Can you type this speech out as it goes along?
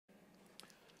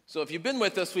So if you've been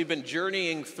with us, we've been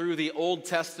journeying through the Old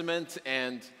Testament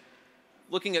and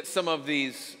looking at some of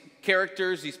these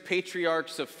characters, these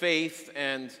patriarchs of faith,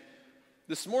 and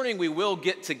this morning we will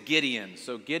get to Gideon.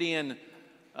 So Gideon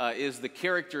is the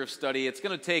character of study. It's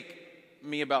going to take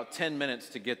me about 10 minutes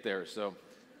to get there, so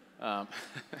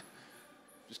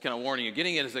just kind of warning you.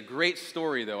 Gideon is a great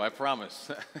story, though, I promise.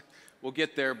 We'll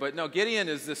get there. But no, Gideon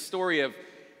is this story of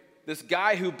this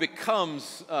guy who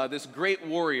becomes this great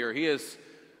warrior.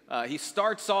 He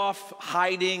starts off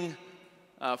hiding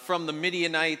from the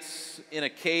Midianites in a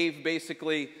cave,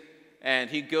 basically, and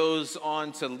he goes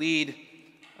on to lead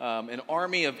an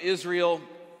army of Israel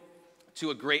to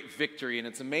a great victory. And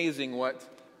it's amazing what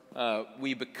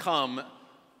we become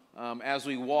as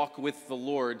we walk with the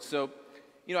Lord. So,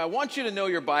 I want you to know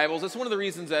your Bibles. That's one of the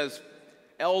reasons as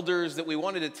elders that we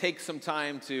wanted to take some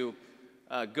time to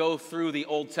go through the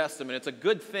Old Testament. It's a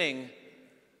good thing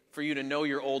for you to know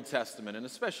your Old Testament, and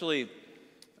especially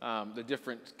the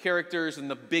different characters and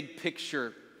the big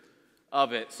picture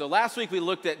of it. So last week we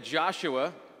looked at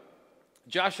Joshua.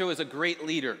 Joshua is a great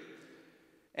leader.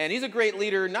 And he's a great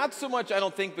leader, not so much, I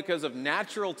don't think, because of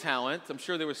natural talent. I'm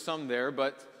sure there was some there,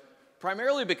 but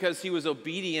primarily because he was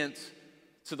obedient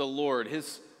to the Lord.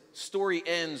 His story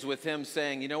ends with him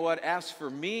saying, you know what, as for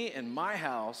me and my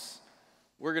house,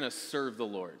 we're going to serve the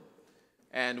Lord.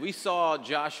 And we saw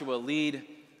Joshua lead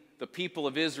the people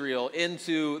of Israel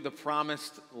into the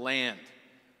promised land.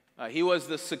 He was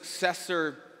the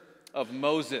successor of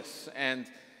Moses. And,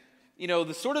 the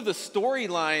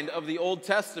storyline of the Old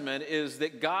Testament is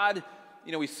that God,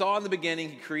 we saw in the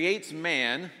beginning, he creates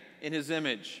man in his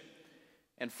image.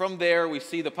 And from there, we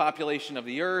see the population of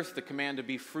the earth, the command to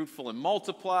be fruitful and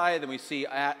multiply. Then we see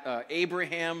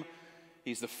Abraham.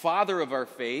 He's the father of our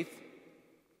faith.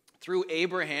 Through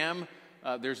Abraham,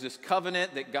 there's this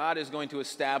covenant that God is going to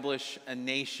establish a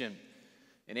nation.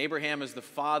 And Abraham is the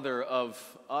father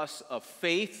of us of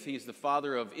faith. He's the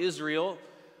father of Israel.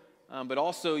 But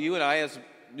also you and I, as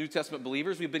New Testament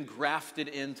believers, we've been grafted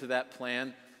into that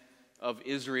plan of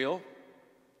Israel.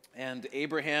 And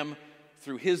Abraham,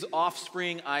 through his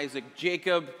offspring, Isaac,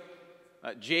 Jacob.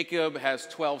 Jacob has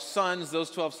 12 sons.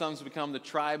 Those 12 sons become the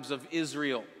tribes of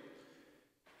Israel.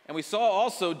 And we saw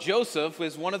also Joseph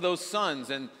was one of those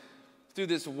sons. And through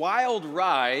this wild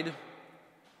ride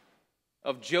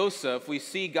of Joseph, we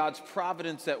see God's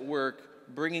providence at work,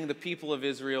 bringing the people of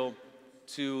Israel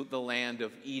to the land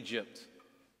of Egypt.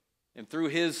 And through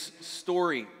his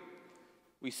story,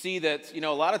 we see that, a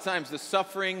lot of times the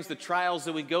sufferings, the trials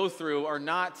that we go through are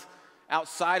not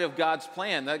outside of God's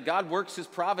plan, that God works his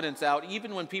providence out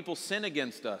even when people sin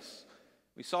against us.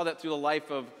 We saw that through the life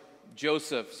of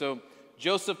Joseph. So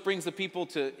Joseph brings the people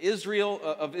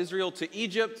of Israel to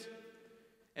Egypt.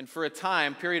 And for a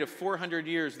period of 400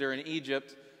 years, they're in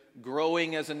Egypt,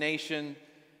 growing as a nation,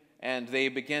 and they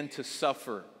begin to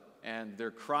suffer. And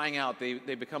they're crying out. They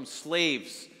become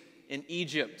slaves in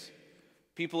Egypt.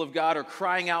 People of God are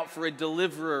crying out for a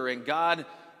deliverer, and God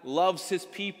loves his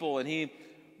people, and he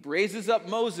raises up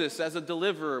Moses as a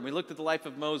deliverer. And we looked at the life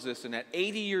of Moses, and at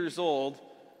 80 years old,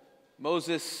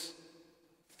 Moses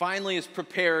finally is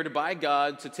prepared by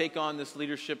God to take on this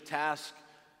leadership task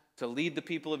to lead the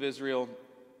people of Israel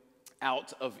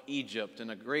out of Egypt. And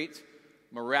a great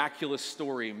miraculous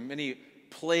story, many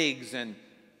plagues, and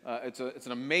it's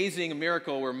an amazing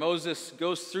miracle where Moses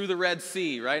goes through the Red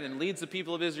Sea, right, and leads the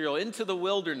people of Israel into the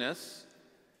wilderness,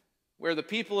 where the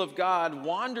people of God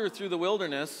wander through the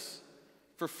wilderness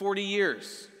for 40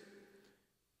 years.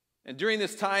 And during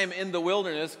this time in the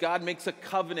wilderness, God makes a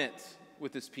covenant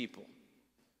with his people.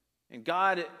 And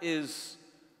God is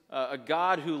a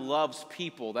God who loves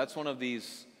people. That's one of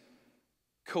these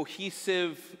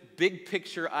cohesive, big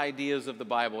picture ideas of the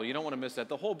Bible. You don't want to miss that.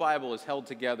 The whole Bible is held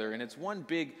together, and it's one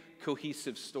big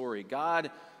cohesive story.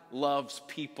 God loves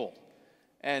people.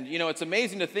 And, it's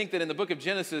amazing to think that in the book of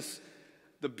Genesis,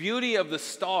 the beauty of the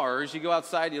stars, you go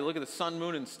outside, you look at the sun,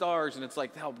 moon, and stars, and it's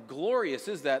like, how glorious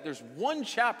is that? There's one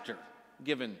chapter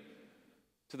given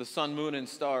to the sun, moon, and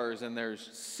stars, and there's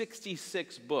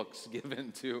 66 books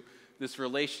given to this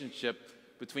relationship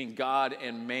between God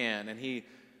and man. And he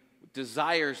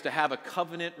desires to have a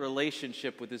covenant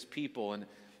relationship with his people. And,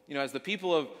 as the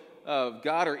people of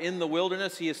God are in the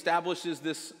wilderness, he establishes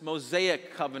this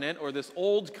Mosaic covenant, or this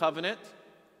old covenant.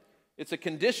 It's a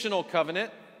conditional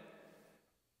covenant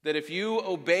that if you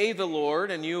obey the Lord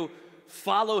and you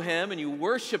follow him and you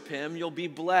worship him, you'll be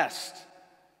blessed.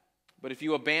 But if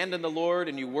you abandon the Lord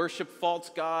and you worship false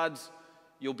gods,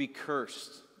 you'll be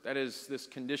cursed. That is this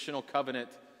conditional covenant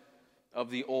of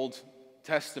the Old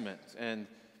Testament. And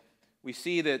we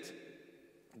see that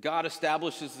God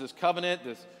establishes this covenant,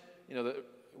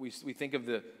 we think of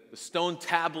the stone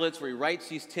tablets where he writes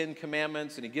these 10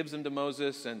 commandments and he gives them to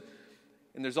Moses. And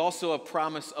there's also a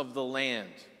promise of the land.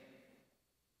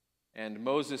 And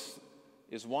Moses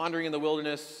is wandering in the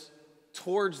wilderness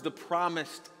towards the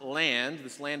promised land,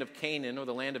 this land of Canaan or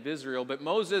the land of Israel. But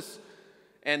Moses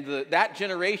and that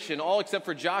generation, all except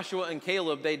for Joshua and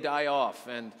Caleb, they die off.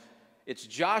 And it's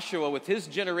Joshua with his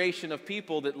generation of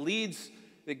people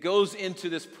that goes into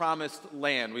this promised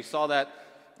land. We saw that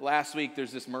last week.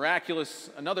 There's this miraculous,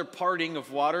 another parting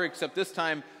of water, except this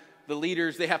time the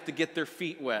leaders, they have to get their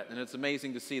feet wet. And it's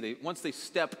amazing to see. Once they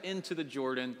step into the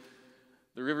Jordan,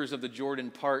 the rivers of the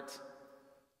Jordan part,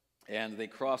 and they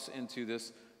cross into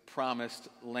this promised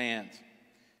land.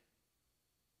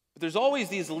 But there's always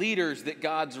these leaders that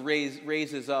God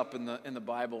raises up in the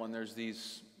Bible, and there's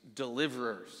these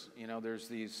deliverers. There's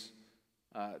these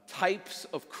types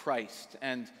of Christ.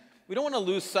 And we don't want to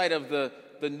lose sight of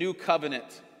the new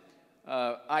covenant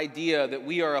idea that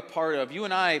we are a part of. You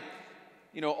and I,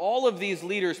 all of these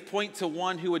leaders point to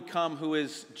one who would come, who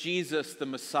is Jesus the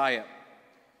Messiah.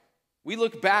 We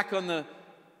look back on the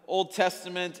Old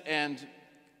Testament, and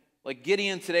like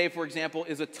Gideon today, for example,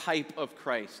 is a type of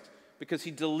Christ because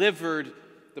he delivered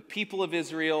the people of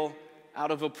Israel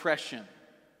out of oppression.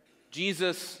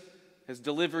 Jesus has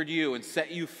delivered you and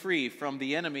set you free from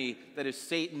the enemy that is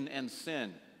Satan and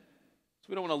sin. So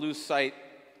we don't want to lose sight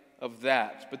of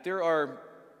that. But there are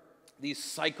these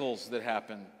cycles that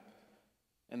happen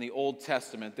in the Old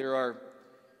Testament. There are,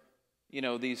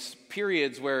 these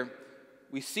periods where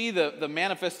we see the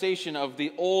manifestation of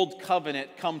the old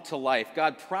covenant come to life.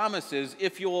 God promises,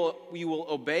 if you will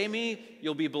obey me,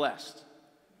 you'll be blessed.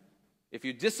 If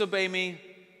you disobey me,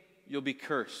 you'll be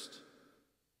cursed.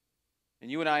 And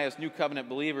you and I, as new covenant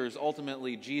believers,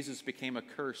 ultimately Jesus became a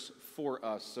curse for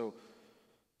us. So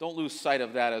don't lose sight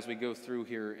of that as we go through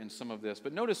here in some of this.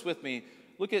 But notice with me,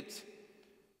 look at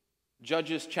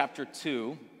Judges chapter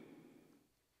 2.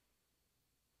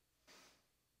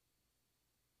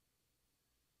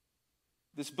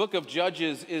 This book of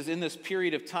Judges is in this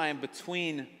period of time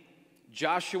between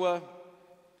Joshua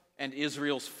and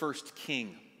Israel's first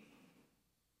king.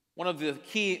 One of the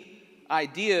key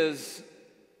ideas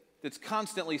that's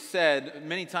constantly said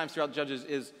many times throughout Judges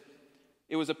is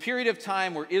it was a period of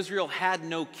time where Israel had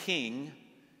no king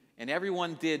and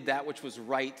everyone did that which was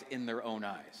right in their own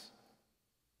eyes.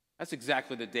 That's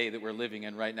exactly the day that we're living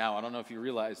in right now. I don't know if you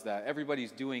realize that.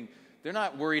 They're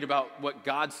not worried about what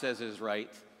God says is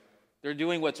right. They're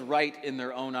doing what's right in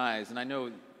their own eyes.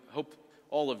 And hope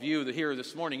all of you that here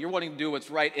this morning, you're wanting to do what's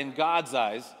right in God's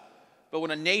eyes. But when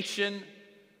a nation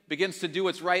begins to do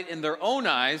what's right in their own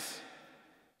eyes,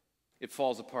 it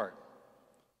falls apart.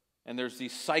 And there's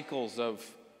these cycles of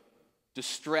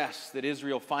distress that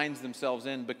Israel finds themselves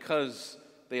in because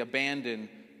they abandon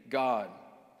God.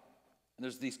 And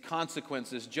there's these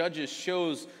consequences. Judges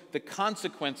shows the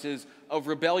consequences of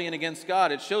rebellion against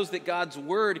God. It shows that God's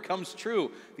word comes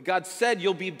true. God said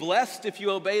you'll be blessed if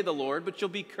you obey the Lord, but you'll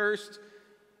be cursed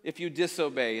if you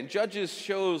disobey. And Judges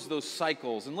shows those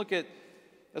cycles. And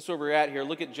that's where we're at here.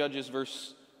 Look at Judges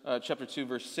chapter 2,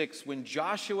 verse 6. When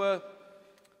Joshua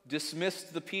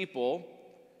dismissed the people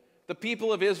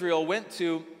of Israel went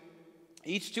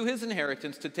each to his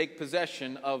inheritance to take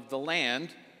possession of the land.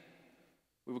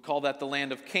 We would call that the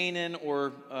land of Canaan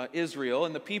or Israel.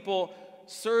 And the people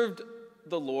served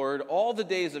the Lord all the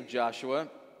days of Joshua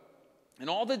and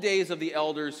all the days of the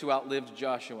elders who outlived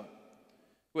Joshua,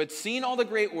 who had seen all the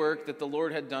great work that the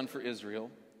Lord had done for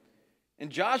Israel. And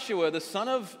Joshua, the son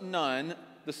of Nun,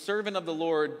 the servant of the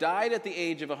Lord, died at the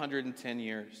age of 110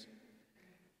 years.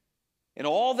 And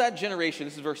all that generation,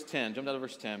 this is verse 10, jump down to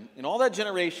verse 10. And all that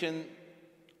generation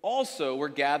also were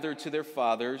gathered to their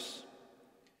fathers.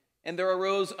 And there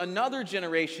arose another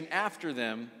generation after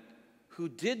them who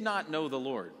did not know the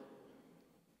Lord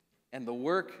and the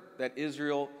work that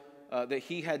that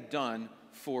he had done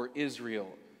for Israel.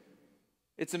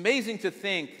 It's amazing to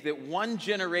think that one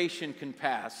generation can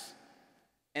pass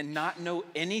and not know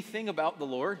anything about the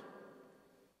Lord.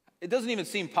 It doesn't even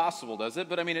seem possible, does it?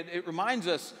 But it reminds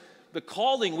us the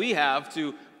calling we have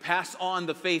to pass on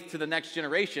the faith to the next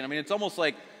generation. It's almost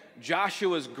like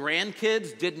Joshua's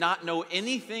grandkids did not know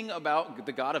anything about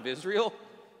the God of Israel.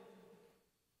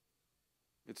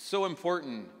 It's so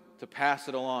important to pass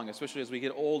it along, especially as we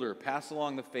get older, pass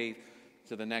along the faith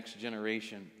to the next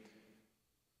generation.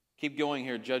 Keep going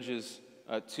here, Judges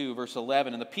 2, verse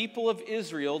 11. And the people of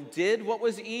Israel did what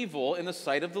was evil in the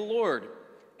sight of the Lord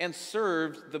and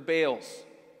served the Baals.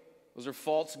 Those are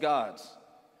false gods.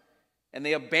 And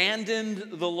they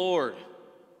abandoned the Lord,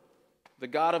 the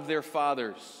God of their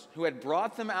fathers, who had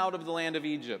brought them out of the land of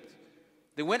Egypt.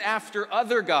 They went after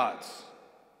other gods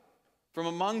from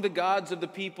among the gods of the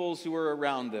peoples who were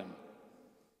around them,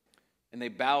 and they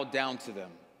bowed down to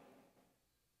them.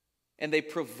 And they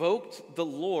provoked the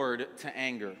Lord to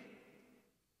anger.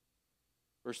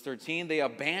 Verse 13, they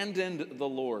abandoned the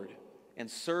Lord and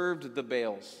served the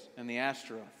Baals and the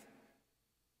Ashtaroth.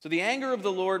 So the anger of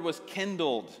the Lord was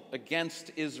kindled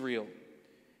against Israel,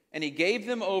 and he gave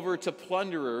them over to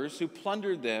plunderers who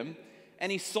plundered them,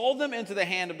 and he sold them into the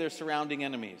hand of their surrounding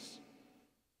enemies,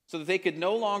 so that they could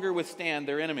no longer withstand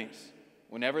their enemies.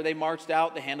 Whenever they marched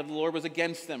out, the hand of the Lord was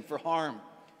against them for harm,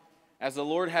 as the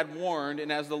Lord had warned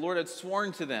and as the Lord had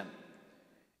sworn to them.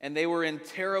 And they were in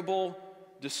terrible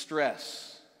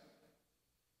distress.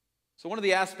 So one of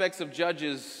the aspects of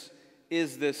Judges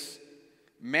is this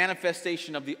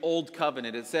manifestation of the old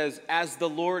covenant. It says, as the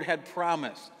Lord had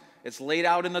promised. It's laid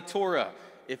out in the Torah.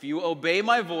 If you obey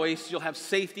my voice, you'll have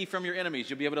safety from your enemies.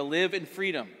 You'll be able to live in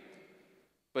freedom.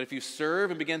 But if you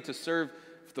serve and begin to serve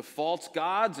the false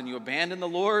gods and you abandon the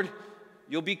Lord,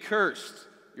 you'll be cursed.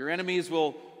 Your enemies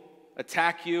will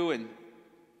attack you and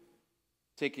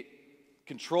take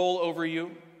control over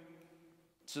you.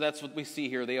 So that's what we see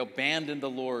here. They abandon the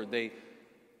Lord. They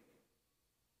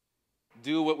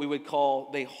do what we would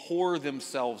call, they whore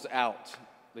themselves out.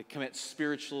 They commit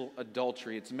spiritual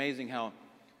adultery. It's amazing how,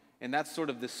 and that's sort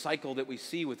of the cycle that we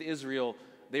see with Israel.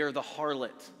 They are the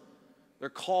harlot. They're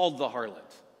called the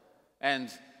harlot. And,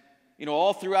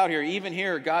 all throughout here, even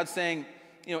here, God's saying,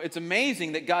 it's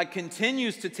amazing that God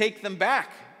continues to take them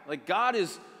back. Like God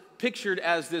is pictured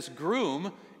as this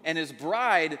groom and his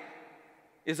bride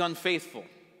is unfaithful.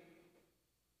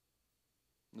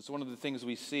 It's one of the things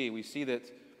we see. We see that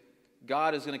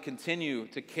God is going to continue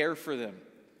to care for them.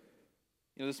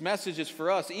 This message is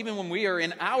for us. Even when we are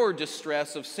in our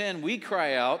distress of sin, we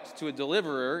cry out to a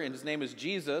deliverer, and his name is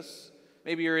Jesus.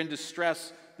 Maybe you're in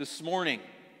distress this morning.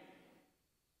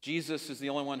 Jesus is the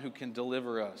only one who can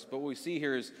deliver us. But what we see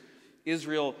here is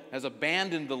Israel has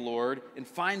abandoned the Lord and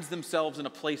finds themselves in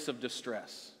a place of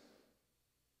distress.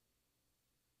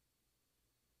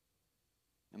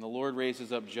 And the Lord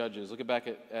raises up judges. Look back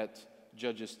at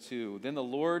Judges 2. Then the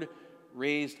Lord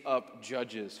raised up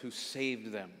judges who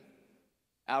saved them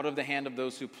out of the hand of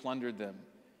those who plundered them.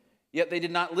 Yet they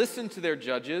did not listen to their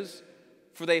judges,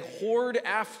 for they whored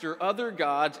after other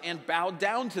gods and bowed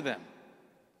down to them.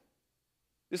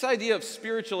 This idea of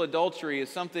spiritual adultery is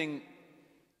something,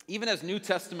 even as New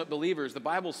Testament believers, the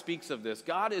Bible speaks of this.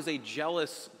 God is a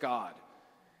jealous God.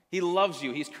 He loves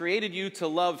you. He's created you to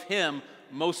love him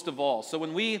most of all. So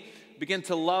when we begin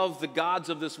to love the gods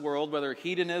of this world, whether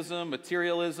hedonism,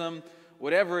 materialism,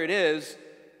 whatever it is,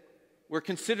 we're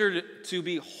considered to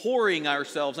be whoring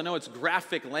ourselves. I know it's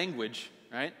graphic language,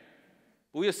 right?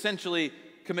 But we essentially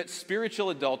commit spiritual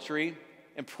adultery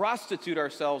and prostitute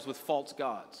ourselves with false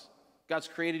gods. God's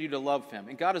created you to love him.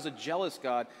 And God is a jealous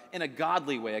God in a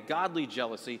godly way, a godly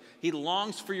jealousy. He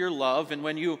longs for your love, and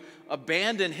when you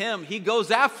abandon him, he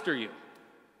goes after you.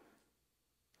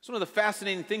 It's one of the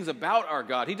fascinating things about our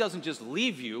God. He doesn't just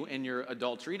leave you in your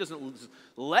adultery. He doesn't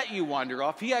let you wander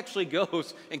off. He actually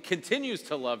goes and continues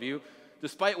to love you,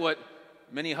 despite what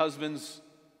many husbands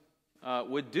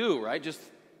would do, right? Just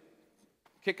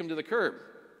kick him to the curb.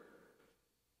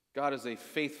 God is a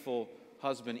faithful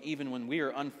husband, even when we are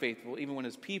unfaithful, even when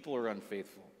his people are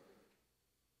unfaithful.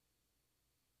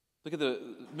 Look at the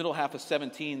middle half of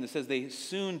 17. That says, they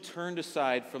soon turned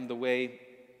aside from the way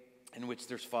in which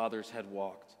their fathers had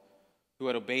walked, who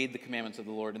had obeyed the commandments of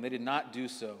the Lord, and they did not do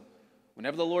so.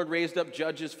 Whenever the Lord raised up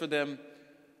judges for them,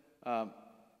 the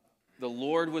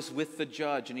Lord was with the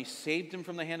judge, and he saved him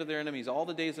from the hand of their enemies all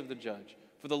the days of the judge.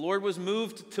 For the Lord was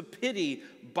moved to pity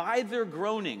by their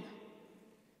groaning,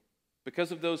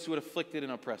 because of those who had afflicted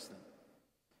and oppressed them.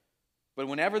 But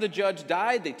whenever the judge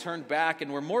died, they turned back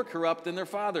and were more corrupt than their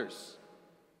fathers,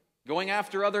 going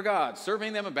after other gods,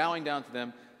 serving them and bowing down to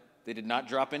them. They did not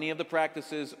drop any of the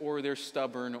practices or their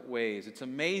stubborn ways. It's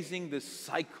amazing, this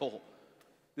cycle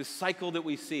that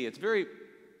we see.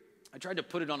 I tried to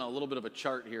put it on a little bit of a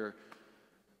chart here.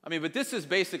 But this is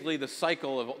basically the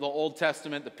cycle of the Old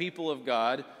Testament, the people of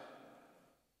God.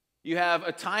 You have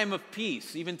a time of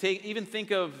peace. Even think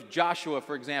of Joshua,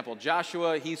 for example.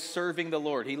 Joshua, he's serving the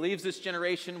Lord. He leaves this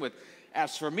generation with,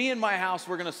 as for me and my house,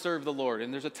 we're going to serve the Lord.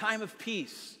 And there's a time of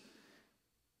peace.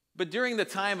 But during the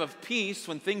time of peace,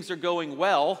 when things are going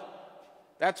well,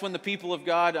 that's when the people of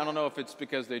God, I don't know if it's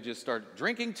because they just start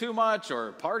drinking too much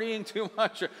or partying too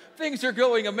much, or things are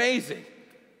going amazing.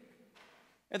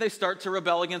 And they start to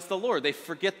rebel against the Lord. They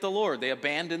forget the Lord. They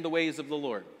abandon the ways of the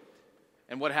Lord.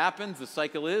 And what happens, the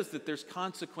cycle is that there's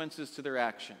consequences to their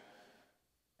action.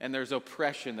 And there's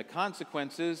oppression. The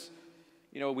consequences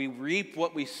we reap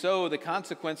what we sow. The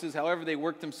consequences, however they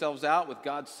work themselves out with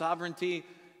God's sovereignty,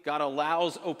 God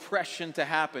allows oppression to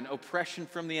happen, oppression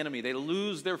from the enemy. They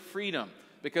lose their freedom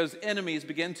because enemies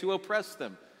begin to oppress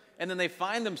them. And then they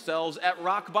find themselves at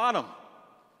rock bottom,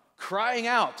 crying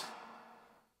out,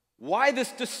 why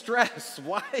this distress?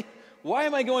 Why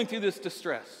am I going through this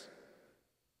distress?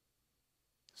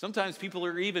 Sometimes people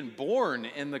are even born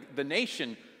in the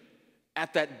nation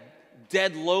at that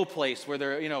dead low place where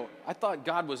they're, I thought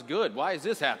God was good. Why is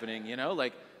this happening?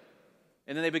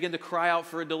 And then they begin to cry out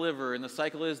for a deliverer. And the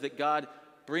cycle is that God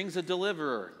brings a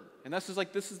deliverer. And this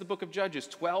is the book of Judges.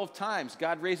 12 times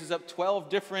God raises up 12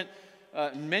 different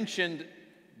mentioned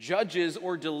judges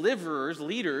or deliverers,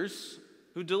 leaders,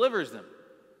 who delivers them.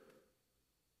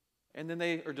 And then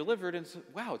they are delivered and say,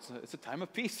 wow, it's a time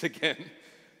of peace again.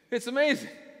 It's amazing.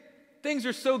 Things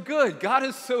are so good. God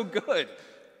is so good.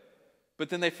 But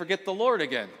then they forget the Lord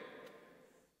again.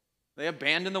 They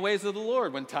abandon the ways of the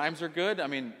Lord when times are good. I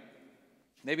mean,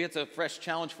 maybe it's a fresh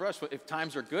challenge for us. But if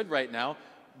times are good right now,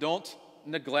 don't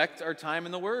neglect our time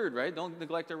in the Word, right? Don't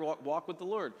neglect our walk with the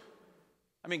Lord.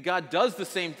 I mean, God does the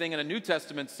same thing in a New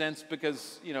Testament sense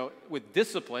because, with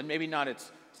discipline, maybe not,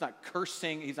 it's not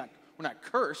cursing. We're not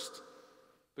cursed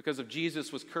because of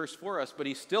Jesus was cursed for us, but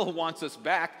he still wants us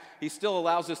back. He still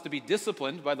allows us to be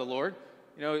disciplined by the Lord.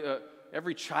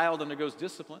 Every child undergoes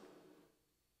discipline.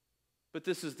 But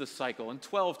this is the cycle. And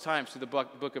 12 times through the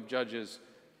book of Judges,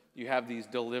 you have these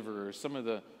deliverers. Some of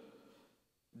the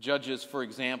judges, for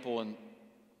example,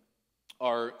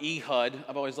 are Ehud.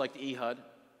 I've always liked Ehud.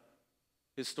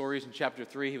 His story is in chapter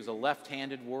 3. He was a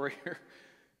left-handed warrior.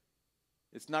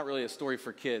 It's not really a story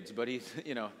for kids, but he's,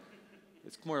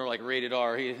 it's more like rated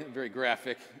R. He very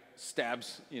graphic,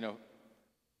 stabs,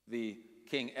 the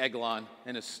king Eglon,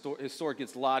 and his sword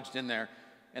gets lodged in there,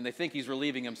 and they think he's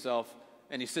relieving himself,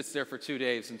 and he sits there for 2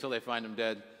 days until they find him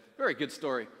dead. Very good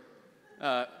story.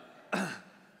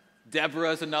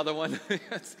 Deborah's another one.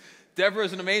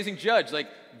 Deborah's an amazing judge. Like,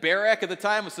 Barak at the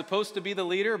time was supposed to be the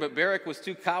leader, but Barak was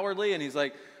too cowardly, and he's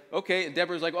like, okay, and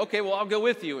Deborah's like, okay, well, I'll go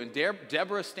with you. And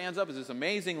Deborah stands up as this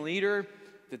amazing leader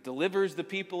that delivers the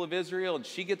people of Israel, and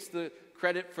she gets the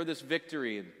credit for this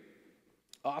victory. And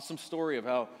awesome story of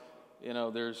how,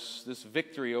 there's this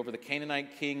victory over the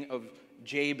Canaanite king of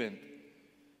Jabin.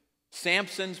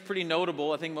 Samson's pretty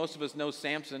notable. I think most of us know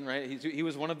Samson, right? He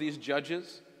was one of these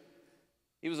judges.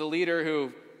 He was a leader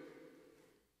who,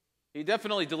 he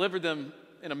definitely delivered them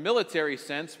in a military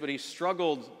sense, but he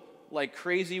struggled like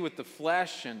crazy with the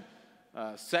flesh and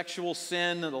sexual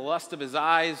sin and the lust of his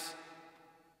eyes,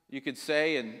 you could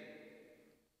say. And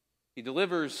he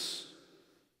delivers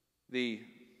the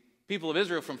people of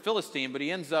Israel from Philistine, but he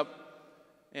ends up,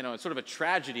 it's sort of a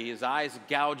tragedy. His eyes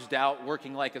gouged out,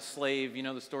 working like a slave.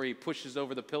 The story, he pushes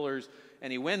over the pillars,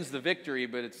 and he wins the victory,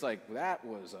 but it's like, that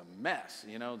was a mess.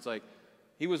 It's like,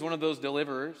 he was one of those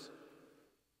deliverers.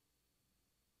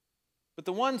 But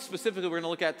the one specifically we're going to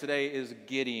look at today is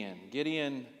Gideon.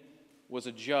 Gideon was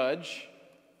a judge.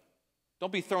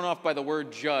 Don't be thrown off by the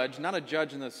word judge. Not a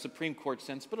judge in the Supreme Court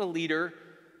sense, but a leader,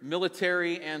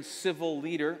 military and civil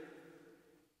leader.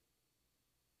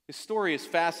 His story is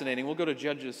fascinating. We'll go to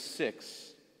Judges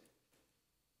 6.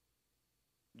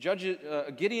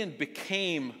 Gideon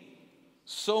became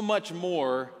so much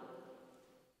more.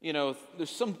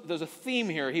 There's a theme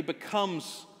here. He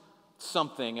becomes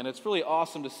something, and it's really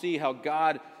awesome to see how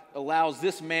God allows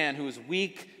this man who is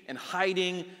weak and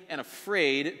hiding and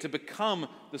afraid to become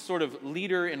the sort of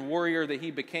leader and warrior that he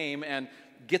became and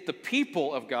get the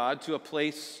people of God to a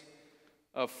place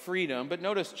of freedom. But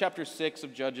notice chapter 6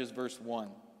 of Judges, verse 1.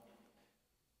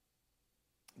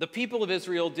 The people of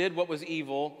Israel did what was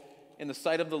evil in the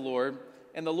sight of the Lord,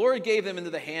 and the Lord gave them into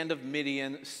the hand of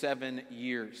Midian 7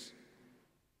 years.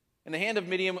 And the hand of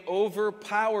Midian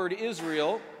overpowered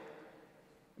Israel.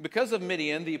 Because of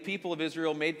Midian, the people of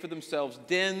Israel made for themselves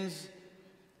dens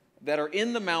that are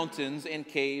in the mountains and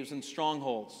caves and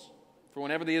strongholds. For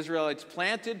whenever the Israelites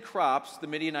planted crops, the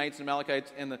Midianites and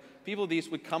Amalekites and the people of the east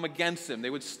would come against them.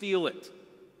 They would steal it.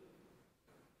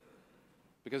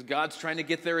 Because God's trying to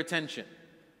get their attention.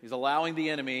 He's allowing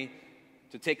the enemy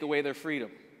to take away their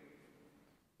freedom.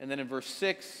 And then in verse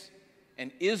 6,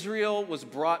 and Israel was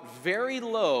brought very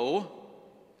low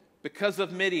because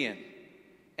of Midian.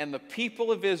 And the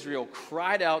people of Israel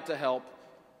cried out to help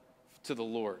to the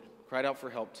Lord. Cried out for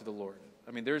help to the Lord.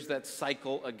 I mean, there's that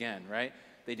cycle again, right?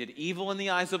 They did evil in the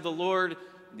eyes of the Lord.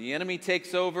 The enemy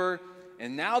takes over.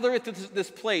 And now they're at this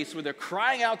place where they're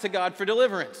crying out to God for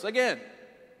deliverance again.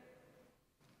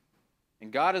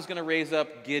 And God is going to raise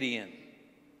up Gideon.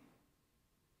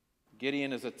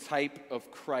 Gideon is a type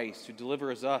of Christ who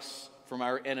delivers us from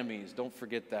our enemies. Don't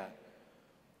forget that.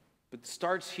 But it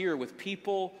starts here with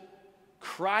people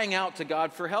crying out to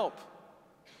God for help.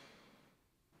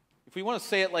 If we want to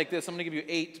say it like this, I'm going to give you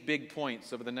 8 big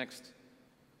points over the next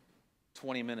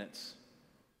 20 minutes.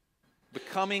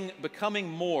 Becoming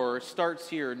more starts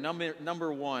here.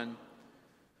 Number 1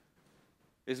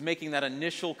 is making that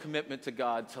initial commitment to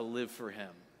God to live for Him.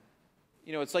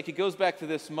 You know, it's like it goes back to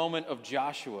this moment of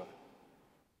Joshua.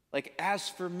 Like, as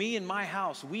for me and my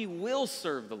house, we will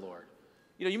serve the Lord.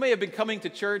 You know, you may have been coming to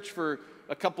church for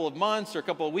a couple of months or a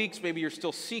couple of weeks. Maybe you're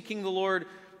still seeking the Lord.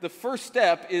 The first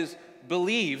step is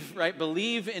believe, right?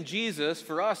 Believe in Jesus.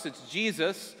 For us, it's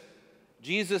Jesus.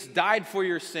 Jesus died for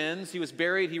your sins. He was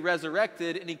buried. He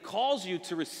resurrected. And He calls you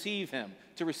to receive Him,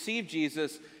 to receive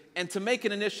Jesus, and to make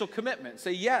an initial commitment.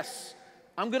 Say, yes,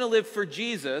 I'm going to live for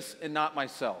Jesus and not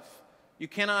myself. You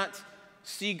cannot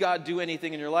see God do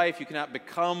anything in your life. You cannot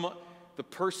become the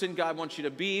person God wants you to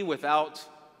be without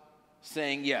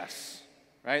saying yes,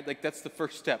 right? Like, that's the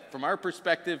first step. From our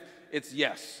perspective, it's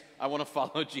yes, I want to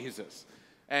follow Jesus.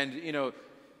 And, you know,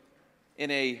 in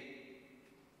a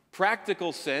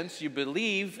practical sense, you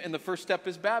believe, and the first step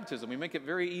is baptism. We make it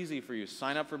very easy for you.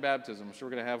 Sign up for baptism. I'm sure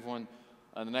we're going to have one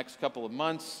in the next couple of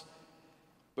months.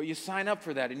 But you sign up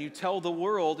for that, and you tell the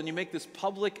world, and you make this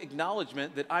public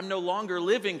acknowledgement that I'm no longer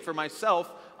living for myself.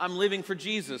 I'm living for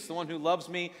Jesus, the one who loves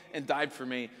me and died for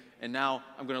me, and now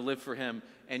I'm going to live for Him.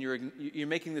 And you're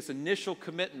making this initial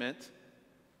commitment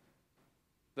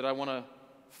that I want to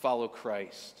follow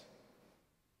Christ.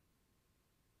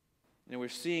 And we're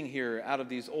seeing here out of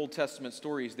these Old Testament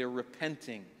stories, they're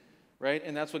repenting, right?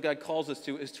 And that's what God calls us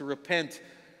to, is to repent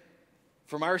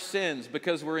from our sins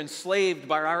because we're enslaved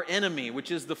by our enemy,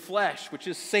 which is the flesh, which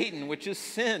is Satan, which is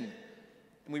sin.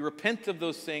 And we repent of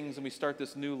those things and we start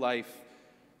this new life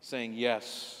saying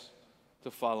yes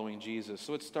to following Jesus.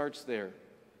 So it starts there.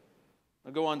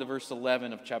 I'll go on to verse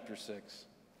 11 of chapter 6.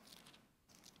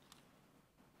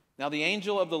 Now the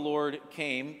angel of the Lord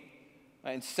came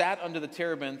and sat under the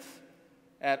terebinth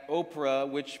at Ophrah,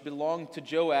 which belonged to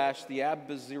Joash the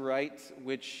Abiezrite,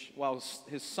 which, while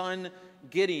his son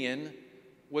Gideon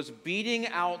was beating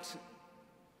out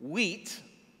wheat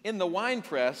in the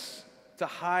winepress to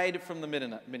hide from the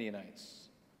Midianites.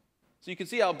 So you can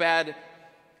see how bad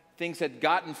things had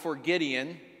gotten for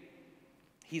Gideon.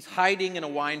 He's hiding in a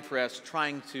winepress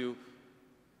trying to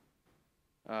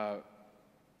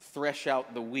thresh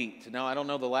out the wheat. Now, I don't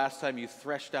know the last time you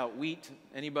threshed out wheat.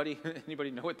 Anybody? Anybody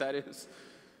know what that is?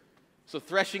 So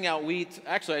threshing out wheat,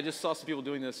 actually I just saw some people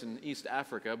doing this in East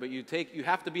Africa, but you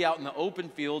have to be out in the open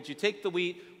fields. You take the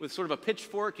wheat with sort of a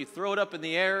pitchfork, you throw it up in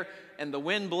the air, and the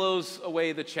wind blows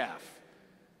away the chaff.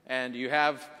 And you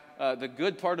have the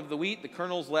good part of the wheat, the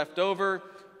kernels left over.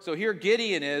 So here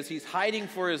Gideon is, he's hiding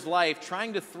for his life,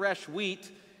 trying to thresh wheat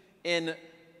in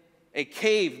a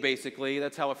cave, basically.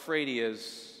 That's how afraid he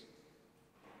is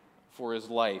for his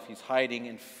life. He's hiding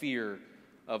in fear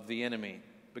of the enemy.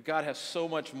 But God has so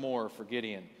much more for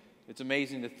Gideon. It's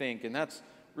amazing to think. And that's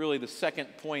really the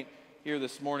second point here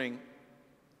this morning,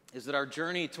 is that our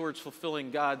journey towards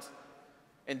fulfilling God's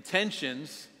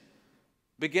intentions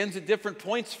begins at different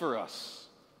points for us.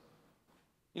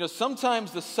 You know,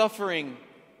 sometimes the suffering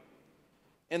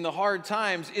and the hard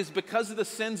times is because of the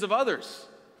sins of others.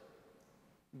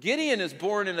 Gideon is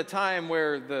born in a time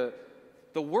where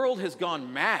the world has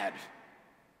gone mad.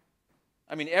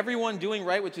 I mean, everyone doing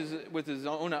right, which is with his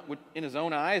own in his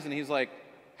own eyes, and he's like,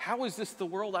 "How is this the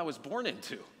world I was born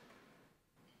into?"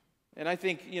 And I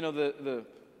think, you know, the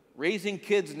raising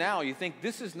kids now, you think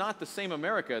this is not the same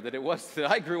America that it was that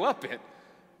I grew up in.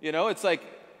 You know, it's like,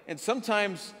 and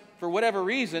sometimes for whatever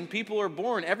reason, people are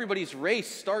born. Everybody's race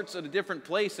starts at a different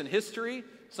place in history.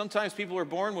 Sometimes people are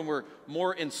born when we're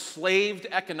more enslaved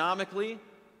economically.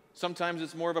 Sometimes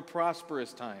it's more of a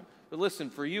prosperous time. But listen,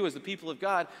 for you as the people of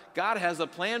God, God has a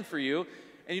plan for you,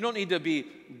 and you don't need to be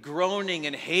groaning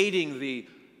and hating the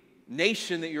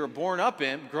nation that you're born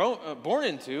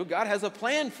into. God has a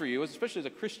plan for you, especially as a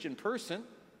Christian person.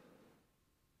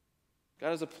 God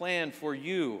has a plan for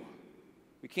you.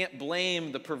 We can't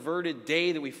blame the perverted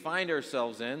day that we find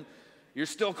ourselves in. You're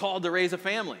still called to raise a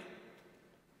family.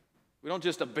 We don't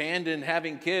just abandon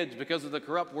having kids because of the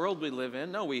corrupt world we live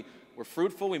in. No, we're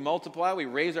fruitful, we multiply, we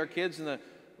raise our kids in the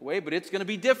way, but it's going to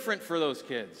be different for those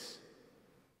kids.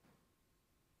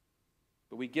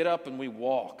 But we get up and we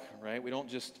walk, right? We don't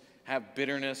just have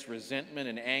bitterness, resentment,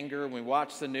 and anger when we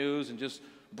watch the news and just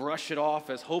brush it off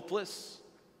as hopeless.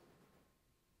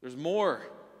 There's more.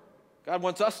 God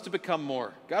wants us to become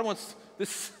more. God wants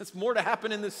there's more to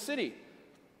happen in this city.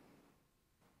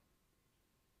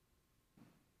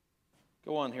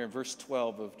 Go on here in verse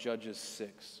 12 of Judges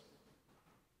 6.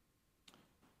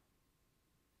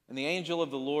 And the angel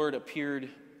of the Lord appeared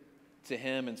to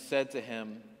him and said to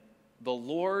him, "The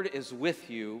Lord is with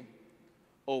you,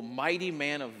 O mighty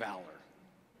man of valor."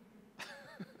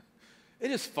 It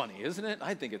is funny, isn't it?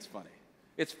 I think it's funny.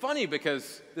 It's funny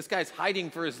because this guy's hiding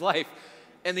for his life,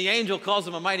 and the angel calls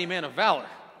him a mighty man of valor.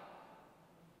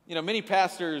 You know, many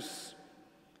pastors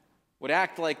would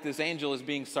act like this angel is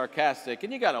being sarcastic,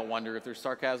 and you got to wonder if there's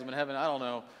sarcasm in heaven. I don't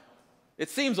know. It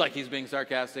seems like he's being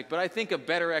sarcastic, but I think a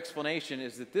better explanation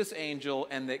is that this angel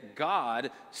and that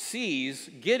God sees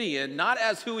Gideon not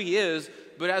as who he is,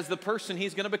 but as the person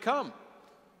he's going to become.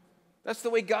 That's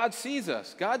the way God sees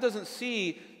us. God doesn't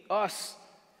see us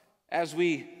as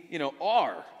we,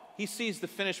 are. He sees the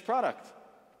finished product.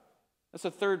 That's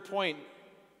a third point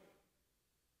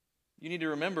you need to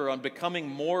remember on becoming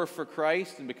more for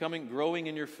Christ and growing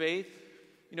in your faith.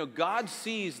 God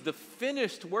sees the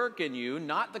finished work in you,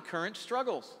 not the current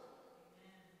struggles.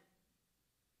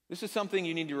 This is something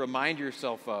you need to remind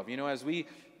yourself of. As we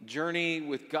journey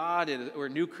with God, or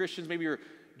new Christians, maybe you're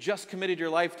just committed your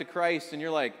life to Christ and you're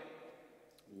like,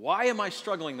 why am I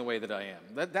struggling the way that I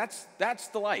am? That's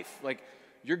the life. Like,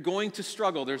 you're going to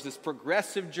struggle. There's this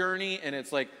progressive journey, and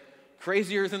it's like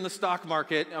crazier than the stock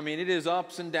market. I mean, it is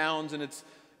ups and downs, and it's,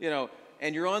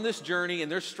 and you're on this journey,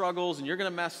 and there's struggles, and you're going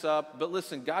to mess up. But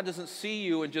listen, God doesn't see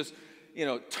you and just,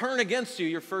 turn against you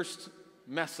your first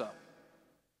mess up.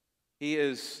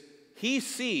 He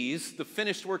sees the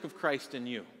finished work of Christ in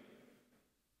you.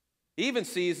 He even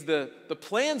sees the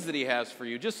plans that he has for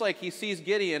you. Just like he sees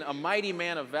Gideon, a mighty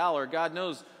man of valor, God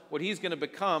knows what he's going to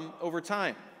become over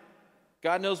time.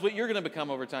 God knows what you're going to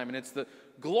become over time, and it's the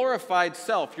glorified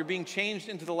self. You're being changed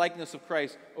into the likeness of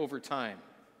Christ over time.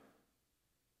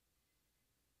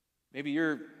 Maybe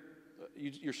you're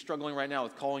struggling right now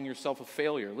with calling yourself a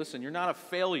failure. Listen, you're not a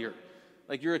failure.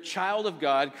 Like, you're a child of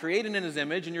God, created in his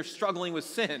image, and you're struggling with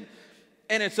sin.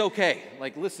 And it's okay.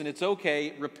 Like, listen, it's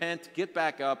okay. Repent, get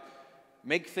back up,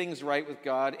 make things right with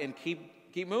God, and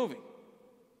keep moving.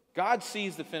 God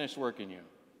sees the finished work in you.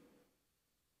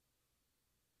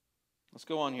 Let's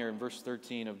go on here in verse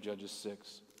 13 of Judges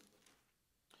 6.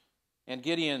 And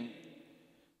Gideon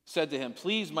said to him,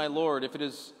 "Please, my Lord, if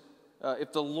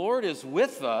the Lord is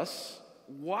with us,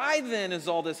 why then is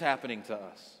all this happening to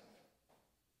us?"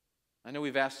 I know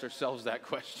we've asked ourselves that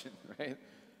question, right?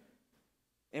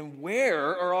 "And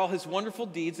where are all his wonderful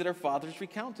deeds that our fathers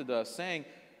recounted to us, saying,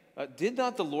 did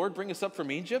not the Lord bring us up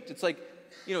from Egypt?" It's like,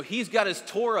 he's got his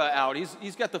Torah out.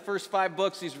 He's got the first 5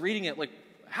 books. He's reading it. Like,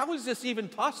 how is this even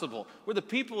possible? We're the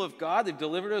people of God. They've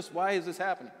delivered us. Why is this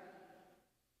happening?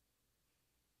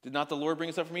 "Did not the Lord bring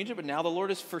us up from Egypt? But now the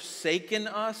Lord has forsaken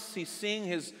us." He's seeing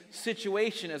his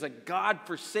situation as a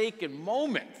God-forsaken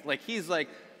moment. Like, he's like,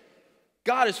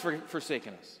 God has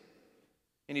forsaken us.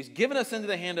 "And he's given us into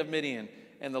the hand of Midian.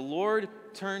 And the Lord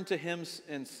turned to him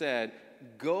and said,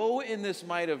 'Go in this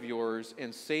might of yours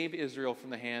and save Israel from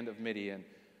the hand of Midian.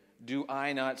 Do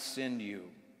I not send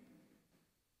you?'"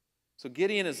 So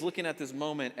Gideon is looking at this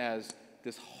moment as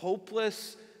this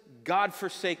hopeless,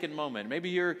 God-forsaken moment.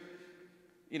 Maybe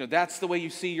that's the way you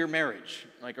see your marriage,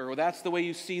 or that's the way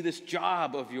you see this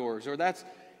job of yours, or that's,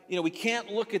 we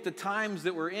can't look at the times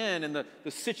that we're in and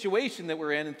the situation that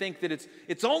we're in and think that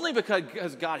it's only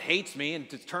because God hates me and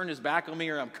to turn his back on me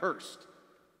or I'm cursed.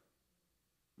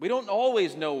 We don't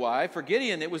always know why. For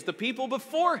Gideon, it was the people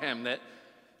before him that,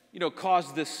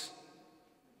 caused this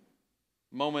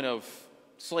moment of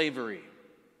slavery.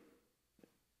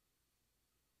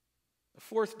 The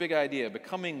fourth big idea,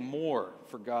 becoming more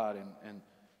for God, and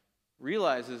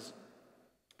realizes,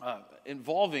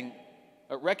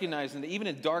 recognizing that even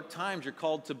in dark times, you're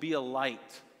called to be a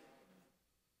light.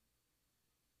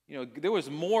 There was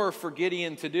more for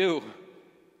Gideon to do.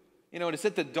 And it's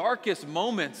at the darkest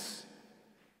moments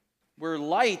where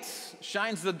light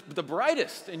shines the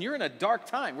brightest. And you're in a dark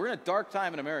time. We're in a dark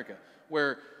time in America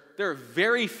where there are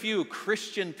very few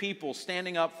Christian people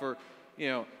standing up for,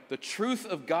 the truth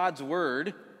of God's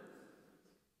word.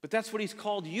 But that's what he's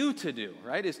called you to do,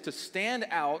 right? Is to stand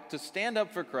out, to stand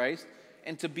up for Christ,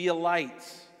 and to be a light.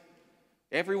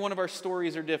 Every one of our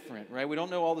stories are different, right? We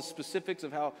don't know all the specifics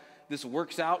of how this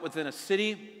works out within a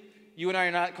city. You and I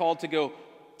are not called to go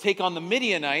take on the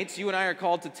Midianites. You and I are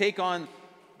called to take on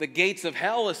the gates of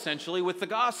hell, essentially, with the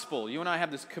gospel. You and I have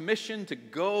this commission to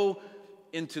go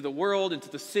into the world, into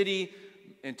the city,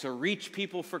 and to reach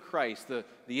people for Christ.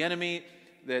 The enemy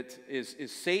that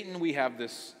is Satan. We have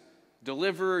this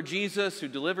deliverer, Jesus, who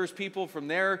delivers people from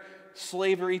their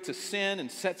slavery to sin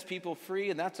and sets people free,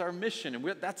 and that's our mission, and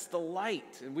that's the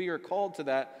light, and we are called to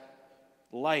that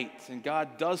light, and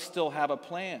God does still have a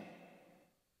plan.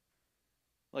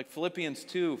 Like Philippians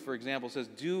 2, for example, says,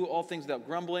 do all things without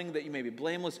grumbling, that you may be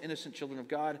blameless, innocent children of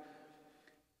God,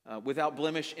 without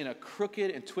blemish in a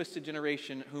crooked and twisted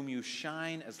generation, whom you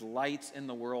shine as lights in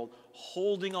the world,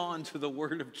 holding on to the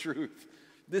word of truth.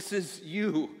 This is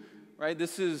you, right?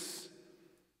 This is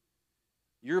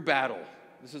your battle.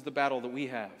 This is the battle that we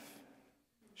have.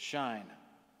 Shine.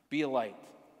 Be a light.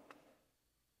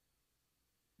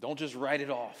 Don't just write it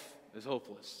off as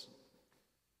hopeless.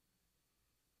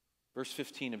 Verse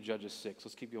 15 of Judges 6.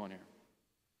 Let's keep going here.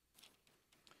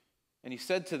 And he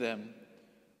said to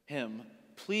him,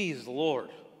 please, Lord,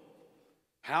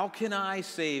 how can I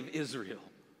save Israel?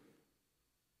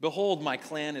 Behold, my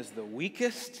clan is the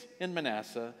weakest in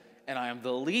Manasseh, and I am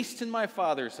the least in my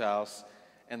father's house.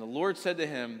 And the Lord said to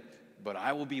him, but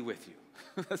I will be with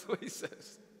you. That's what he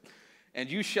says. And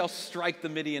you shall strike the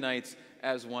Midianites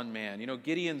as one man. You know,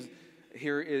 Gideon's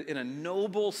here in a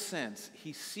noble sense.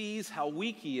 He sees how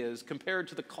weak he is compared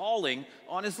to the calling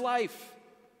on his life.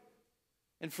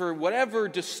 And for whatever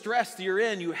distress that you're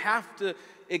in, you have to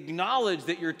acknowledge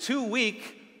that you're too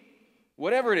weak,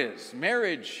 whatever it is,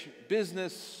 marriage,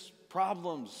 business,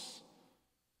 problems.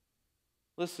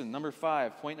 Listen,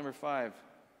 point number 5,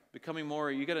 becoming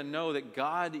more, you got to know that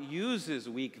God uses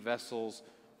weak vessels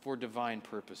for divine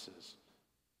purposes.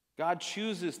 God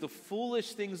chooses the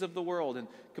foolish things of the world, and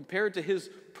compared to his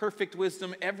perfect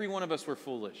wisdom, every one of us were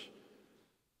foolish.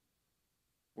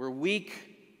 We're weak.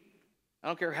 I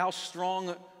don't care how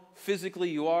strong physically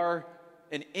you are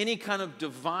in any kind of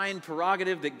divine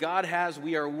prerogative that God has,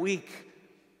 we are weak.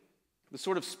 The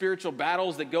sort of spiritual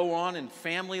battles that go on in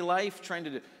family life,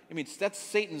 that's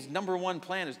Satan's number one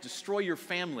plan, is destroy your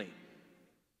family.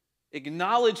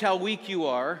 Acknowledge how weak you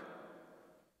are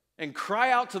and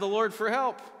cry out to the Lord for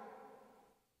help.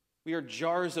 We are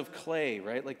jars of clay,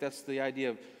 right? Like that's the idea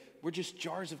of, we're just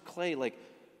jars of clay, like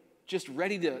just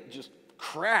ready to just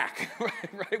crack,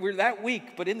 right? We're that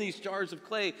weak, but in these jars of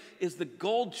clay is the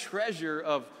gold treasure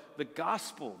of the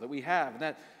gospel that we have. And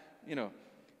that,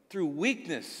 through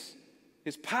weakness,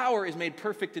 his power is made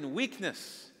perfect in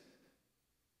weakness.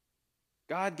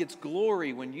 God gets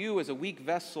glory when you, as a weak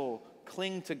vessel,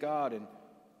 cling to God and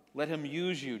let him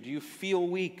use you. Do you feel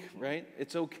weak, right?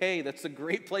 It's okay. That's a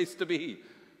great place to be.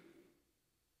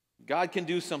 God can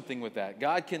do something with that.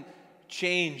 God can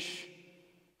change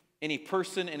any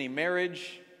person, any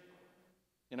marriage.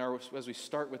 As we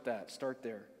start with that, start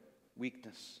there.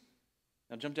 Weakness.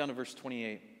 Now jump down to verse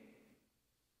 28.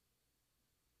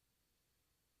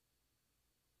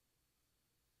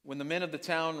 When the men of the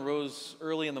town rose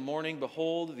early in the morning,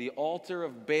 behold, the altar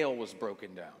of Baal was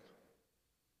broken down.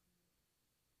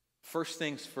 First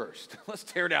things first. Let's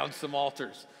tear down some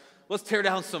altars. Let's tear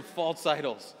down some false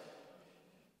idols.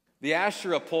 The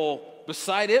Asherah pole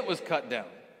beside it was cut down.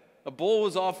 A bull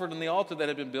was offered on the altar that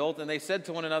had been built, and they said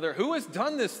to one another, who has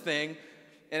done this thing?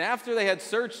 And after they had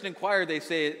searched and inquired, they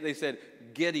said,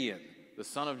 Gideon, the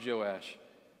son of Joash,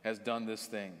 has done this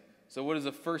thing. So what is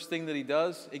the first thing that he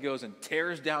does? He goes and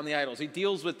tears down the idols. He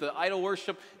deals with the idol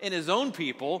worship in his own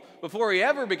people before he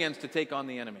ever begins to take on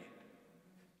the enemy.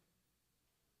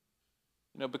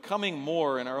 Becoming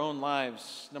more in our own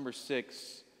lives, number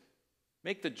 6,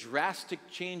 make the drastic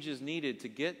changes needed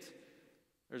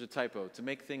there's a typo, to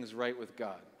make things right with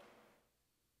God.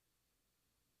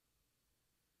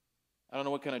 I don't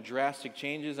know what kind of drastic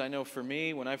changes. I know for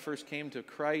me, when I first came to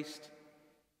Christ,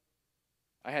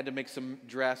 I had to make some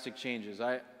drastic changes.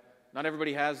 Not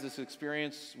everybody has this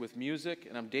experience with music,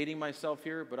 and I'm dating myself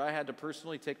here, but I had to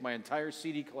personally take my entire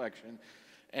CD collection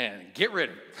and get rid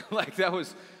of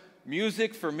it.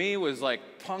 Music for me was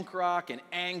like punk rock and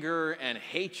anger and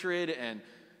hatred, and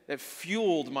that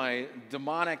fueled my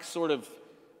demonic sort of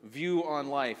view on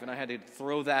life, and I had to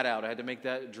throw that out. I had to make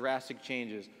that drastic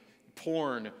changes.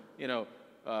 Porn,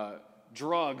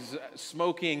 drugs,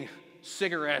 smoking,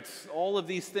 cigarettes, all of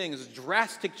these things,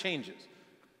 drastic changes.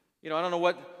 I don't know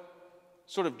what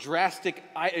sort of drastic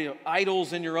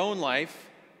idols in your own life,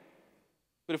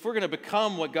 but if we're going to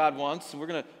become what God wants, and we're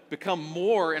going to become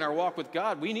more in our walk with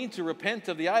God, we need to repent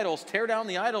of the idols, tear down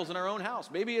the idols in our own house.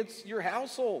 Maybe it's your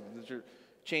household that your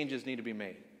changes need to be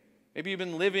made. Maybe you've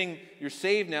been you're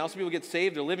saved now. Some people get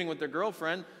saved, they're living with their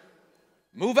girlfriend.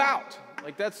 Move out.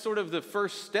 That's sort of the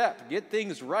first step. Get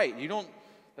things right.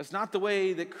 That's not the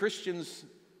way that Christians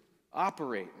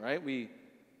operate, right? We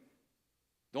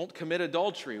don't commit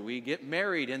adultery. We get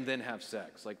married and then have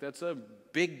sex. That's a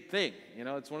big thing.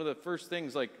 It's one of the first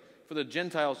things, for the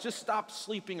Gentiles, just stop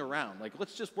sleeping around.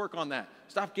 Let's just work on that.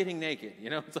 Stop getting naked.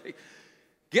 It's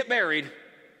get married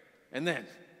and then,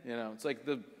 it's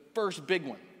the first big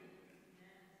one.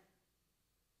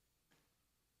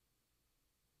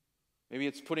 Maybe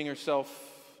it's putting yourself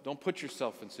Don't put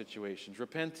yourself in situations.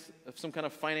 Repent of some kind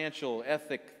of financial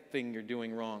ethic thing you're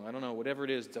doing wrong. I don't know, whatever it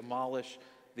is, demolish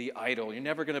the idol. You're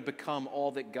never going to become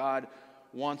all that God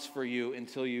wants for you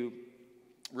until you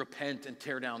repent and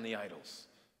tear down the idols.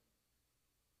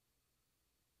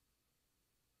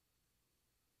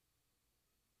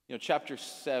 You know, chapter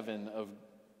 7 of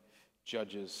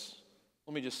Judges.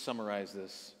 Let me just summarize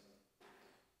this.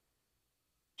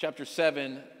 Chapter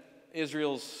 7,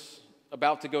 Israel's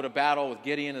about to go to battle with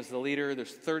Gideon as the leader.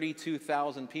 There's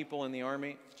 32,000 people in the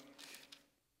army.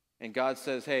 And God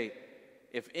says, hey,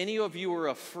 if any of you are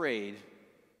afraid,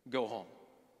 go home.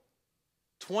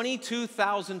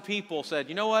 22,000 people said,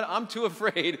 you know what, I'm too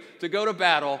afraid to go to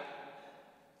battle.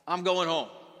 I'm going home.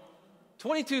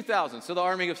 22,000. So the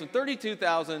army goes from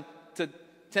 32,000 to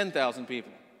 10,000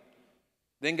 people.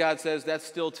 Then God says, that's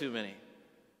still too many.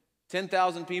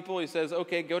 10,000 people, he says,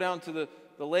 okay, go down to the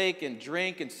lake and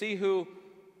drink and see who,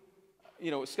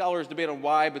 scholars debate on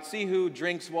why, but see who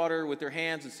drinks water with their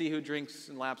hands and see who drinks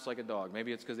and laps like a dog.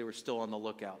 Maybe it's because they were still on the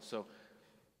lookout. So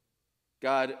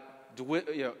God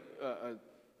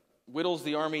whittles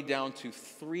the army down to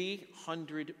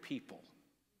 300 people.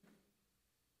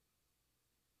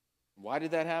 Why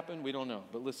did that happen? We don't know.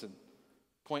 But listen,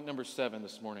 point number 7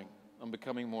 this morning on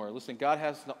becoming more. Listen, God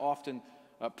has to often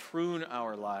prune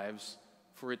our lives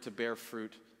for it to bear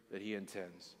fruit that he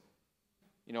intends.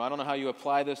 I don't know how you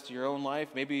apply this to your own life.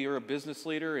 Maybe you're a business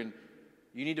leader and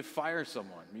you need to fire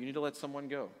someone. You need to let someone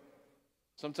go.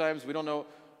 Sometimes we don't know,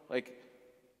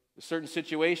 certain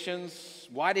situations.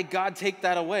 Why did God take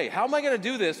that away? How am I going to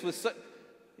do this with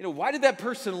why did that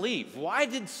person leave? Why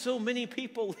did so many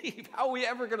people leave? How are we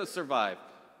ever going to survive?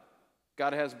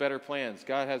 God has better plans.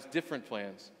 God has different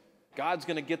plans. God's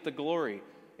going to get the glory.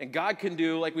 And God can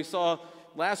do, like we saw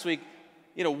last week,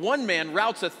 one man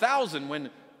routs 1,000.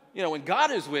 When God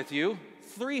is with you,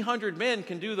 300 men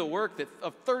can do the work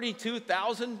of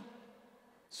 32,000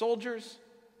 soldiers.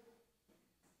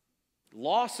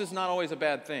 Loss is not always a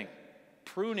bad thing.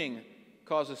 Pruning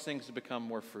causes things to become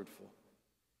more fruitful.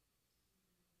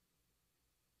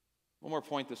 One more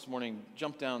point this morning.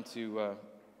 Jump down to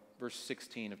verse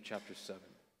 16 of chapter 7.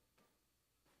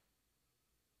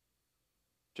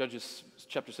 Judges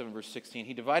chapter 7, verse 16.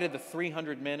 He divided the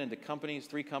 300 men into companies,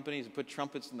 3 companies, and put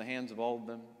trumpets in the hands of all of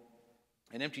them,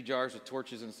 and empty jars with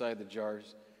torches inside the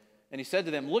jars. And he said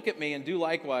to them, look at me and do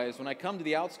likewise. When I come to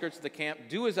the outskirts of the camp,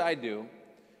 do as I do.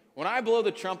 When I blow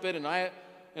the trumpet, and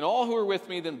all who are with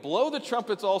me, then blow the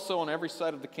trumpets also on every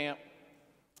side of the camp,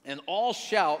 and all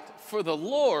shout for the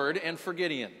Lord and for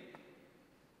Gideon.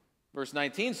 Verse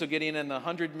 19, so Gideon and the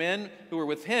 100 men who were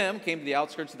with him came to the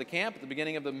outskirts of the camp at the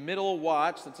beginning of the middle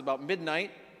watch. That's about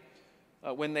midnight,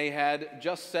 when they had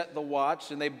just set the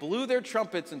watch. And they blew their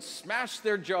trumpets and smashed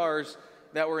their jars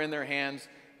that were in their hands.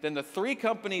 Then the 3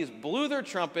 companies blew their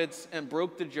trumpets and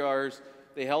broke the jars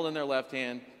they held in their left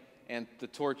hand and the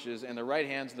torches, and the right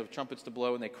hands and the trumpets to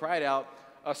blow. And they cried out,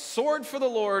 a sword for the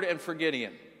Lord and for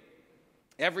Gideon.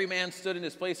 Every man stood in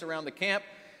his place around the camp,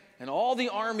 and all the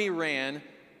army ran.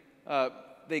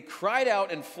 They cried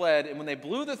out and fled, and when they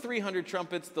blew the 300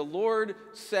 trumpets, the Lord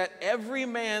set every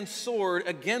man's sword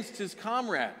against his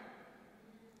comrade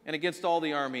and against all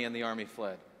the army, and the army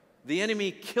fled. The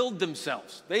enemy killed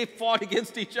themselves. They fought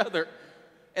against each other,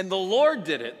 and the Lord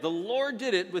did it. The Lord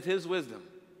did it with his wisdom.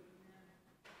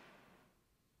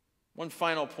 One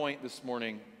final point this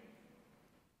morning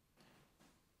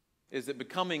is that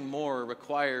becoming more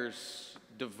requires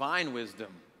divine wisdom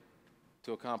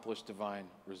to accomplish divine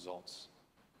results.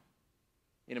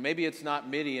 Maybe it's not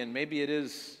Midian. Maybe it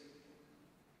is,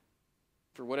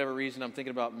 for whatever reason, I'm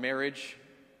thinking about marriage.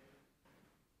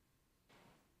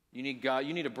 You need God.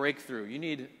 You need a breakthrough. You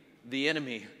need the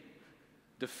enemy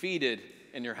defeated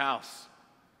in your house.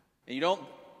 And you don't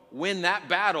win that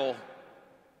battle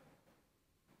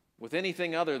with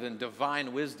anything other than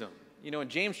divine wisdom. In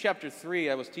James chapter 3,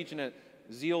 I was teaching at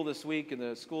Zeal this week in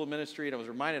the School of Ministry, and I was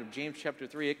reminded of James chapter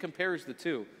 3. It compares the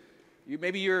two.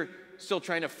 Maybe you're still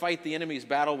trying to fight the enemy's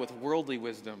battle with worldly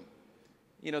wisdom.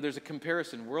 There's a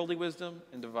comparison, worldly wisdom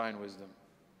and divine wisdom.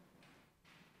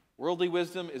 Worldly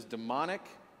wisdom is demonic.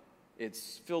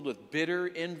 It's filled with bitter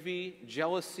envy,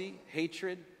 jealousy,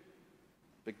 hatred.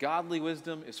 But godly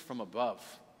wisdom is from above.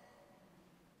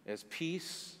 It has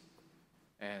peace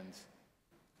and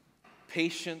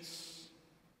patience.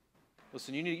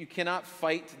 Listen, you cannot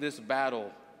fight this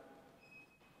battle,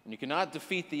 and you cannot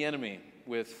defeat the enemy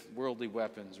with worldly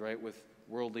weapons, right? With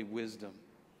worldly wisdom.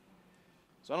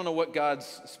 So I don't know what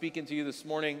God's speaking to you this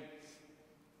morning.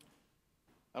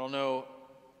 I don't know.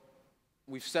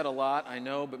 We've said a lot, I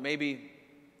know, but maybe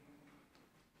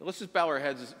Let's just bow our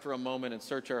heads for a moment and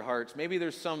search our hearts. Maybe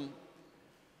there's some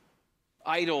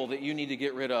idol that you need to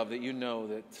get rid of, that you know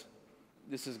that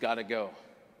this has got to go.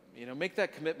 Make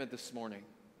that commitment this morning.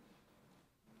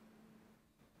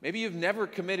 Maybe you've never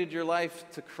committed your life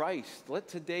to Christ. Let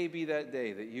today be that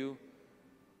day that you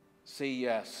say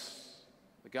yes.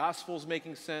 The gospel's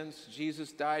making sense.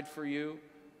 Jesus died for you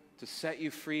to set you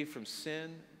free from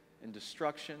sin and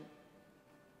destruction.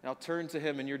 Now turn to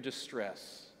him in your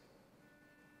distress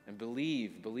and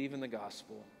believe in the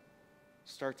gospel.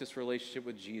 Start this relationship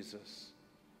with Jesus.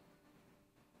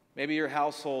 Maybe your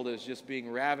household is just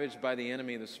being ravaged by the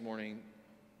enemy this morning.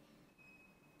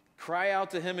 Cry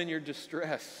out to him in your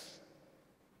distress.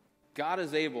 God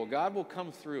is able. God will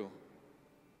come through.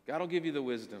 God will give you the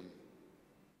wisdom.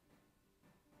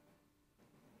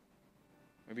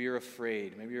 Maybe you're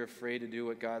afraid. Maybe you're afraid to do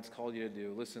what God's called you to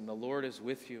do. Listen, the Lord is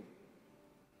with you.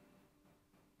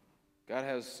 God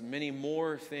has many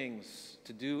more things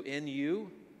to do in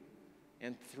you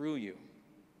and through you.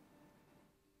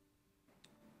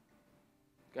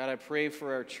 God, I pray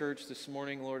for our church this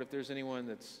morning, Lord, if there's anyone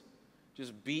that's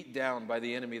just beat down by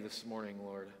the enemy this morning,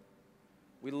 Lord,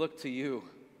 we look to you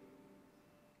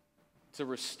to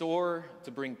restore,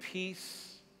 to bring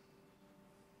peace,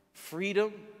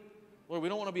 freedom. Lord, we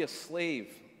don't want to be a slave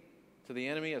to the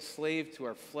enemy, a slave to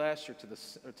our flesh or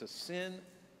to sin.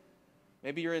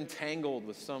 Maybe you're entangled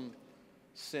with some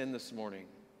sin this morning.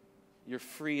 You're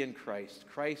free in Christ.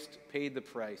 Christ paid the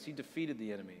price. He defeated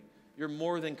the enemy. You're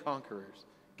more than conquerors.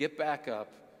 Get back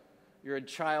up. You're a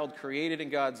child created in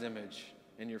God's image,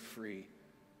 and you're free.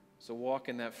 So walk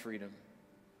in that freedom.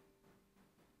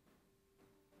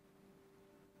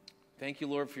 Thank you,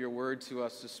 Lord, for your word to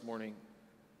us this morning.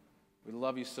 We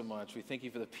love you so much. We thank you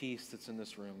for the peace that's in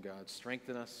this room, God.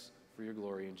 Strengthen us for your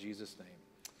glory in Jesus' name.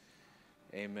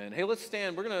 Amen. Hey, let's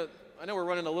stand. I know we're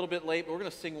running a little bit late, but we're going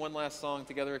to sing one last song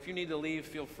together. If you need to leave,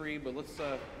 feel free, but let's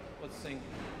sing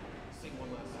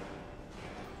one last song.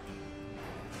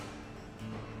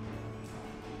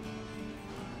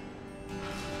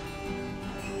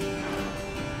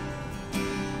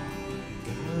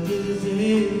 God is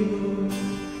able,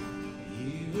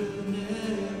 he will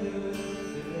never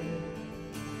fail.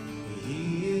 He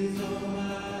is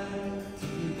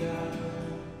almighty God,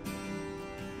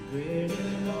 great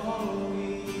in all we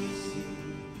see,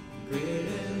 great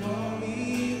in all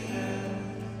we have.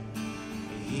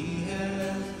 He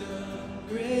has done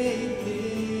great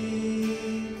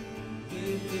things,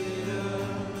 lifted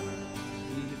up,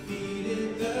 he defeated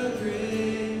the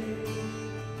grave,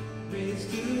 raised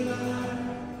to life.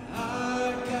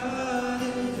 Our God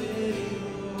is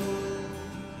able,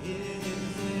 in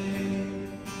his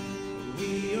name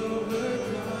we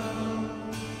overcome.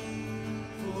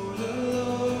 For the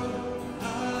Lord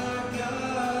our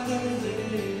God is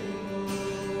able.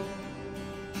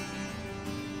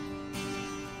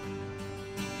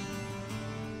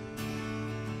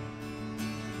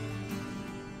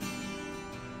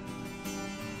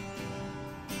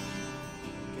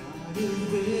 God is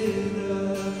with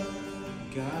us.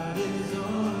 God is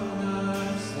on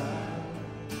our side.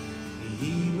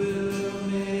 He will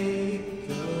make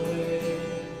a way.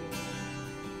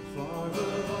 Far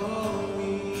above all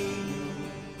we know,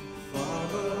 far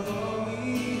above all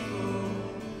we hope.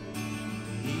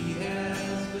 He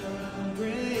has done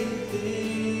great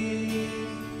things.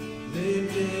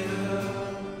 Lifted up,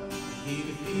 he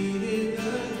defeated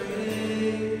the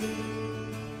grave.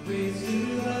 Raised to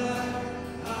life,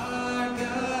 our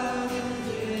God is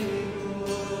able.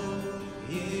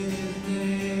 In his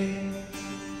name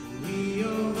we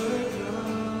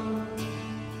overcome.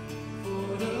 For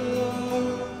the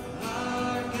Lord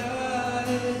our God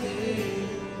is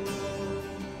able.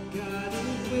 God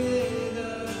is with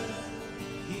us.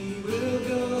 He will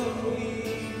go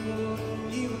before.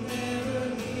 He will never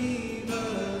leave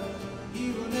us. He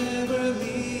will never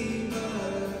leave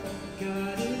us.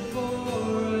 God is for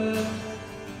us.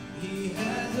 He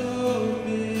has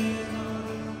opened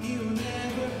arms. He will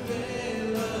never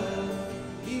fail us.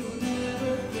 He will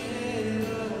never fail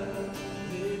us.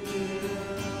 Lifted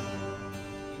up.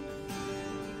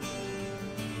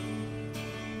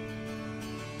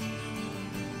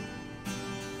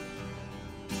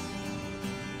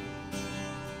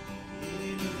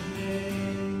 In his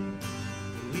name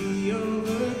we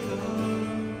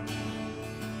overcome.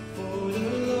 For the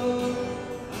Lord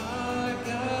our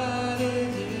God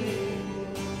is able.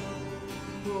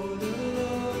 For the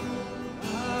Lord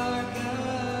our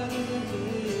God is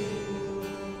able.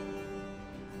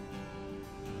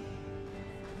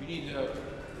 If you need to,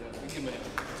 give me.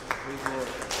 Praise the Lord.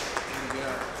 Thank you,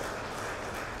 God.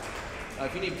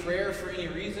 If you need prayer for any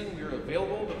reason, we are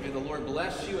available. But may the Lord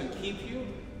bless you and keep you.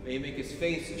 May he make his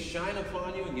face shine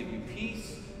upon you and give you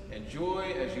peace and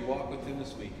joy as you walk with him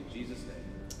this week. In Jesus'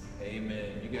 name,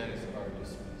 amen. You guys are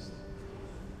dismissed.